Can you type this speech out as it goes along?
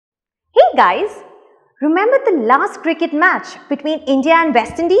Hey guys, remember the last cricket match between India and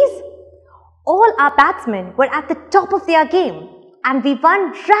West Indies? All our batsmen were at the top of their game and we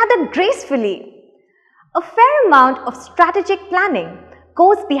won rather gracefully. A fair amount of strategic planning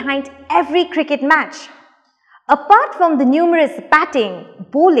goes behind every cricket match. Apart from the numerous batting,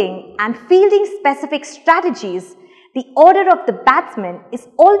 bowling and fielding specific strategies, the order of the batsmen is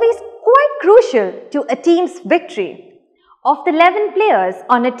always quite crucial to a team's victory. Of the 11 players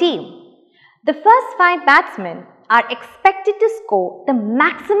on a team, the first 5 batsmen are expected to score the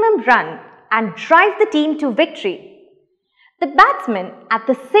maximum run and drive the team to victory. The batsmen at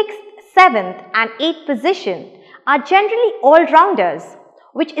the 6th, 7th and 8th position are generally all-rounders,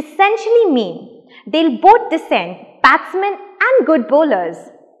 which essentially mean they'll both descend batsmen and good bowlers.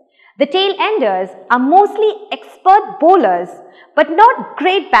 The tail-enders are mostly expert bowlers but not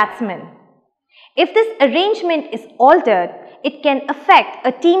great batsmen. If this arrangement is altered, it can affect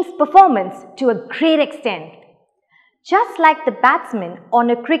a team's performance to a great extent. Just like the batsmen on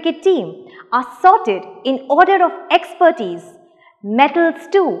a cricket team are sorted in order of expertise, metals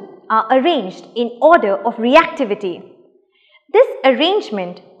too are arranged in order of reactivity. This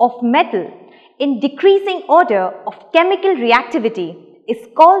arrangement of metal in decreasing order of chemical reactivity is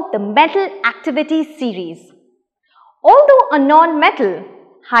called the metal activity series. Although a non-metal,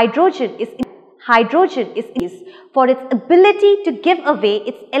 hydrogen is for its ability to give away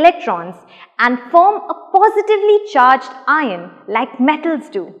its electrons and form a positively charged ion like metals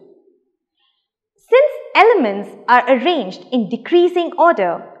do. Since elements are arranged in decreasing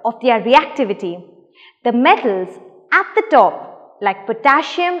order of their reactivity, the metals at the top like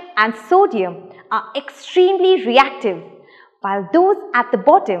potassium and sodium are extremely reactive, while those at the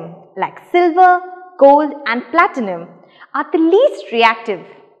bottom like silver, gold and platinum are the least reactive.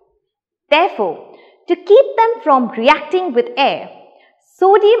 Therefore, to keep them from reacting with air,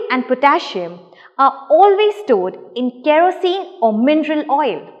 sodium and potassium are always stored in kerosene or mineral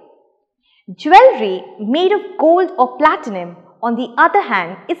oil. Jewelry made of gold or platinum, on the other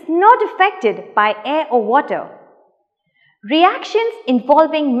hand, is not affected by air or water. Reactions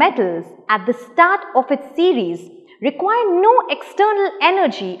involving metals at the start of its series require no external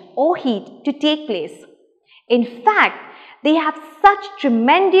energy or heat to take place. In fact, they have such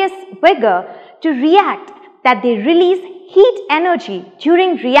tremendous vigor to react that they release heat energy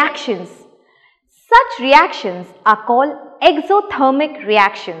during reactions. Such reactions are called exothermic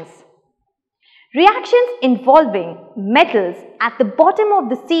reactions. Reactions involving metals at the bottom of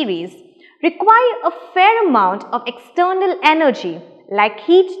the series require a fair amount of external energy like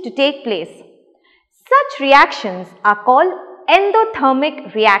heat to take place. Such reactions are called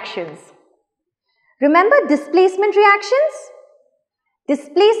endothermic reactions. Remember displacement reactions?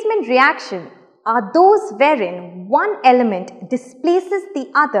 Displacement reactions are those wherein one element displaces the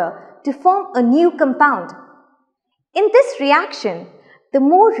other to form a new compound. In this reaction, the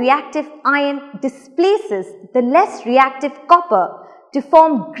more reactive iron displaces the less reactive copper to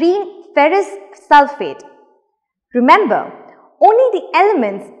form green ferrous sulfate. Remember, only the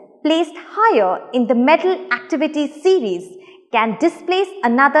elements placed higher in the metal activity series can displace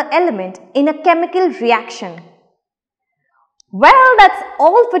another element in a chemical reaction. Well, that's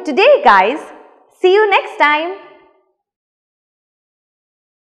all for today, guys. See you next time.